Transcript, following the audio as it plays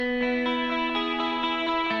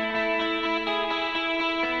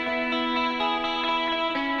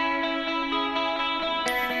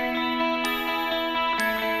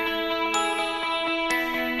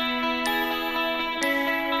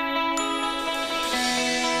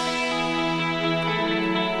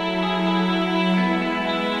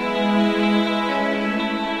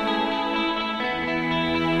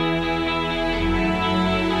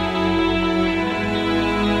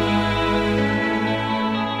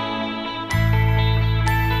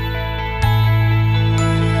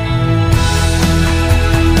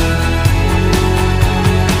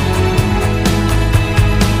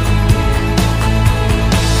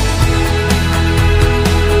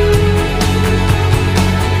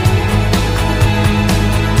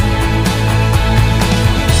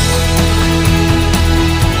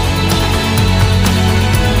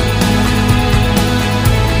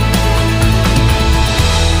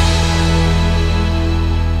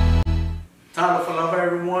Hello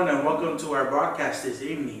everyone, and welcome to our broadcast this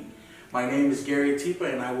evening. My name is Gary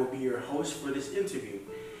Tipa and I will be your host for this interview.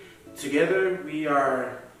 Together we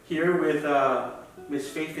are here with Ms.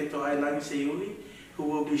 Faith Seiuli, who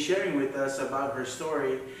will be sharing with us about her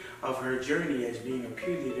story of her journey as being a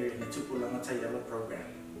peer leader in the Tupulanga IALA program.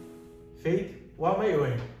 Faith, what are you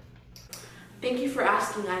doing? Thank you for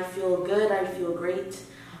asking. I feel good. I feel great.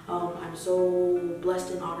 I'm so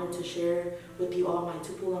blessed and honored to share with you all my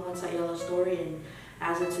Tupulanga IALA story, and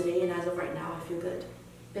as of today and as of right now, I feel good.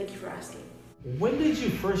 Thank you for asking. When did you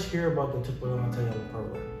first hear about the Tupulanga IALA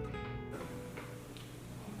program?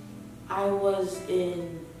 I was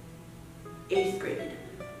in 8th grade,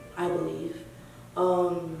 I believe.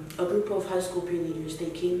 A group of high school peer leaders, they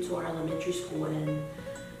came to our elementary school and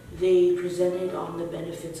they presented on the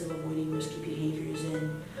benefits of avoiding risky behaviors.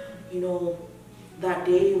 And that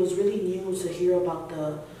day it was really new to hear about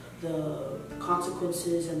the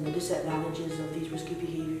consequences and the disadvantages of these risky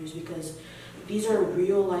behaviors, because these are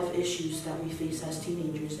real life issues that we face as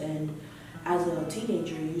teenagers. And as a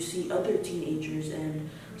teenager, you see other teenagers and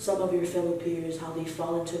some of your fellow peers, how they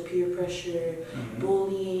fall into peer pressure,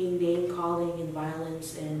 bullying, name calling, and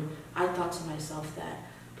violence. And I thought to myself that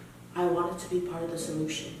I wanted to be part of the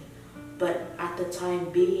solution. But at the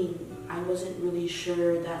time being, I wasn't really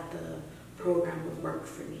sure that the program would work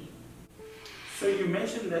for me. So you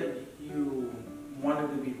mentioned that you wanted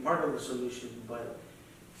to be part of the solution, but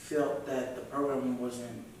felt that the program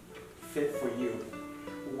wasn't fit for you.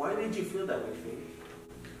 Why did you feel that way, Faith?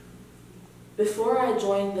 Before I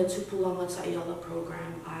joined the Tupulanga IALA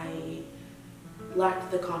program, I lacked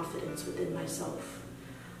the confidence within myself.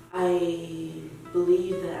 I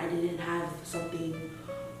believed that I didn't have something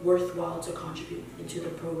worthwhile to contribute into the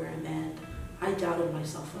program, and I doubted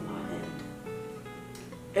myself a lot. And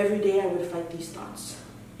every day I would fight these thoughts.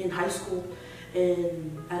 In high school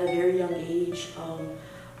and at a very young age,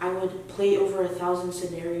 I would play over 1,000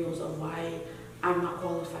 scenarios of why I'm not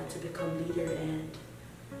qualified to become leader, and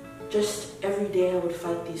just every day I would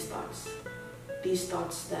fight these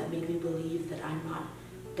thoughts that made me believe that I'm not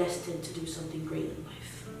destined to do something great in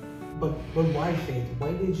life. But why, Faith?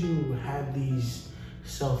 Why did you have these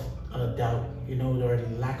self-doubt, or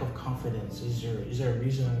lack of confidence? Is there a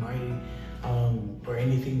reason why, or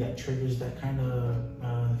anything that triggers that kind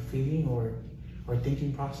of feeling or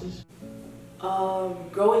thinking process?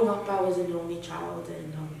 Growing up, I was an only child,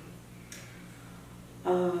 and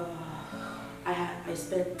I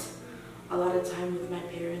spent a lot of time with my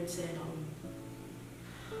parents, and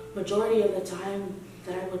majority of the time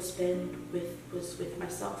that I would spend was with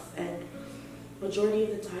myself, and majority of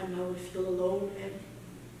the time I would feel alone. And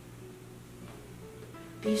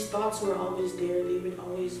these thoughts were always there. They would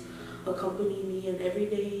always accompany me, and every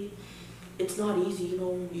day it's not easy,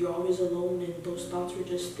 you're always alone, and those thoughts were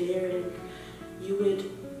just there, and you would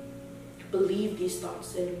believe these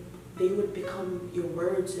thoughts, and they would become your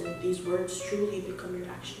words, and these words truly become your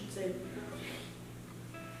actions.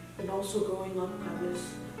 And also growing up, I was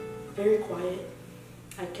very quiet.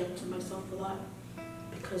 I kept to myself a lot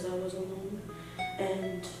because I was alone.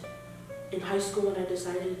 And in high school, when I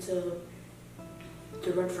decided to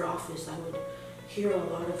run for office, I would hear a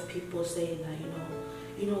lot of people saying that,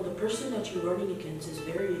 the person that you're running against is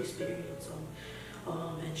very experienced,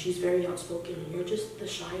 and she's very outspoken, and you're just the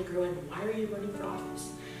shy girl, and why are you running for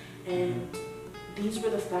office? And these were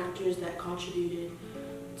the factors that contributed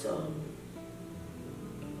to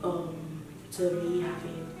me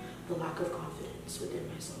having the lack of confidence within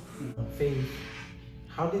myself. Faith,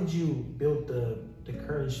 how did you build the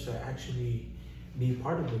courage to actually be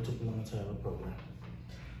part of the Tupulanga IALA program?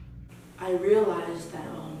 I realized that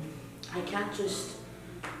I can't just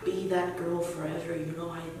be that girl forever.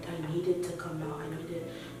 I needed to come out. I needed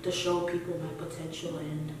to show people my potential,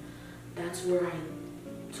 and that's where I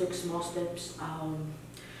took small steps.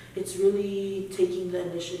 It's really taking the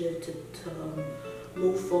initiative to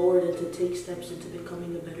move forward and to take steps into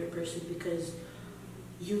becoming a better person, because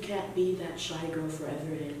you can't be that shy girl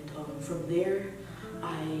forever. And from there,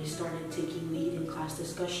 I started taking lead in class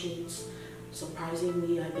discussions.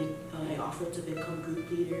 Surprisingly, I offered to become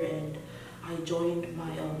group leader, and I joined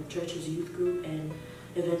my church's youth group, and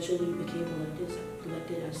eventually became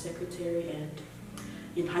elected as secretary. And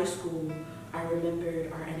in high school, I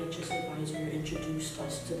remembered our NHS advisor introduced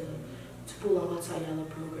us to the Tupulanga IALA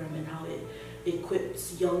program and how it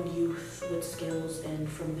equips young youth with skills, and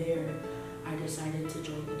from there, I decided to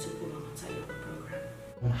join the Tupulanga IALA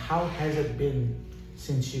program. How has it been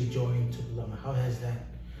since you joined Tupulanga? How has that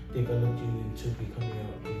developed you into becoming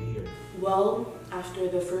a leader? Well, after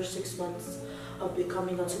the first 6 months of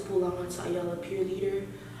becoming a Tupulanga IALA peer leader,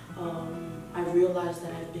 I realized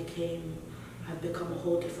that I became I've become a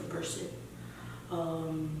whole different person.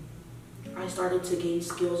 I started to gain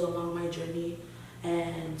skills along my journey,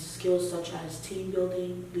 and skills such as team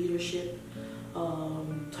building, leadership,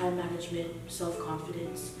 time management,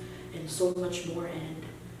 self-confidence, and so much more. And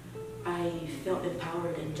I felt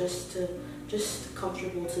empowered and just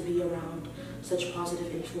comfortable to be around such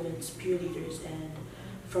positive influence, peer leaders. And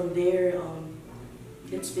from there,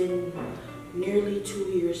 it's been nearly 2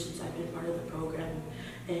 years since I've been part of the program,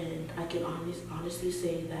 and I can honestly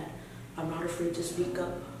say that I'm not afraid to speak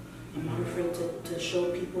up. I'm not afraid to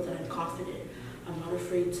show people that I'm confident. I'm not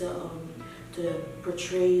afraid to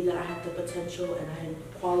portray that I have the potential and I am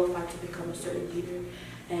qualified to become a certain leader.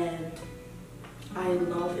 And I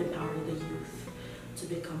love empowering the youth to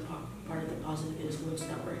become part of the Positive Influence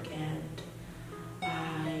Network, and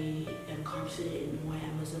I am confident in who I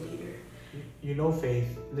am as a leader. You know,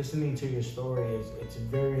 Faith, listening to your story it's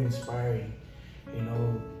very inspiring. You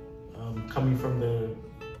know, coming from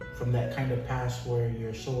that kind of past where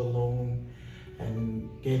you're so alone and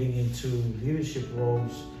getting into leadership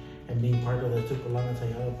roles and being part of the Tukulanga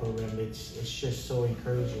IALA program, it's just so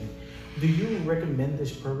encouraging. Do you recommend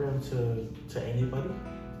this program to anybody?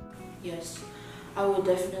 Yes, I would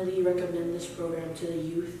definitely recommend this program to the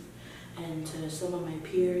youth and to some of my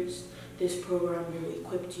peers. This program will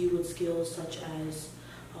equip you with skills such as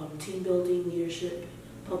team building, leadership,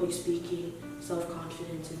 public speaking,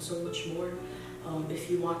 self-confidence, and so much more. If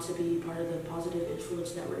you want to be part of the Positive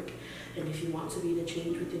Influence Network, and if you want to be the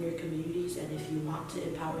change within your communities, and if you want to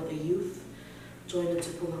empower the youth, join the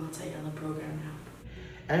Tukulanga IALA program now.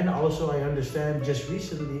 And also, I understand just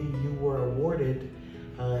recently you were awarded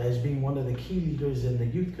as being one of the key leaders in the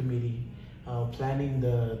youth committee, planning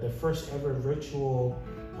the first ever virtual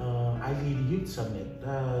I Lead Youth Summit.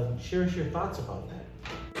 Share us your thoughts about that.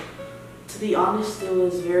 To be honest, it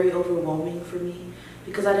was very overwhelming for me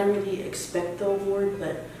because I didn't really expect the award,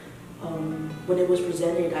 but when it was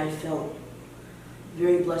presented, I felt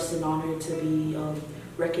very blessed and honored to be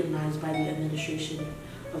recognized by the administration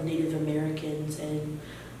of Native Americans, and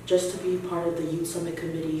just to be part of the Youth Summit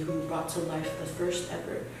Committee who brought to life the first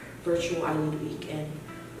ever virtual I Lead Week, and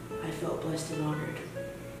I felt blessed and honored.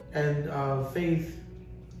 And Faith,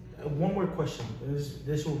 one more question.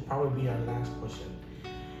 This will probably be our last question.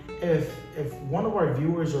 If one of our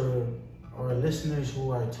viewers or listeners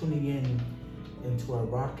who are tuning into our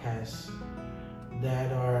broadcast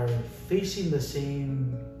that are facing the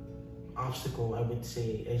same obstacle, I would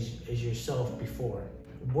say, as yourself before,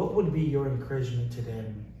 what would be your encouragement to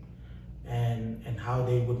them and how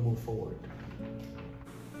they would move forward?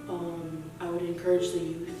 I would encourage the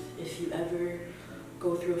youth, if you ever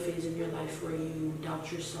go through a phase in your life where you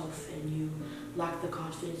doubt yourself and you lack the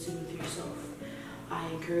confidence in yourself, I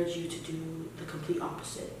encourage you to do the complete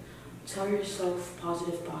opposite. Tell yourself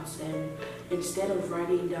positive thoughts, and instead of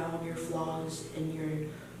writing down your flaws and your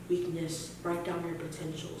weakness, write down your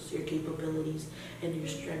potentials, your capabilities, and your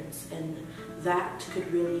strengths. And that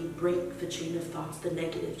could really break the chain of thoughts, the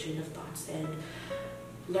negative chain of thoughts, and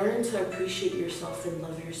learn to appreciate yourself and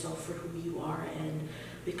love yourself for who you are and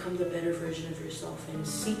become the better version of yourself, and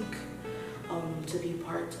seek to be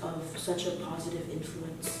part of such a positive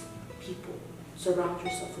influence people. Surround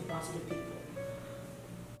yourself with positive people.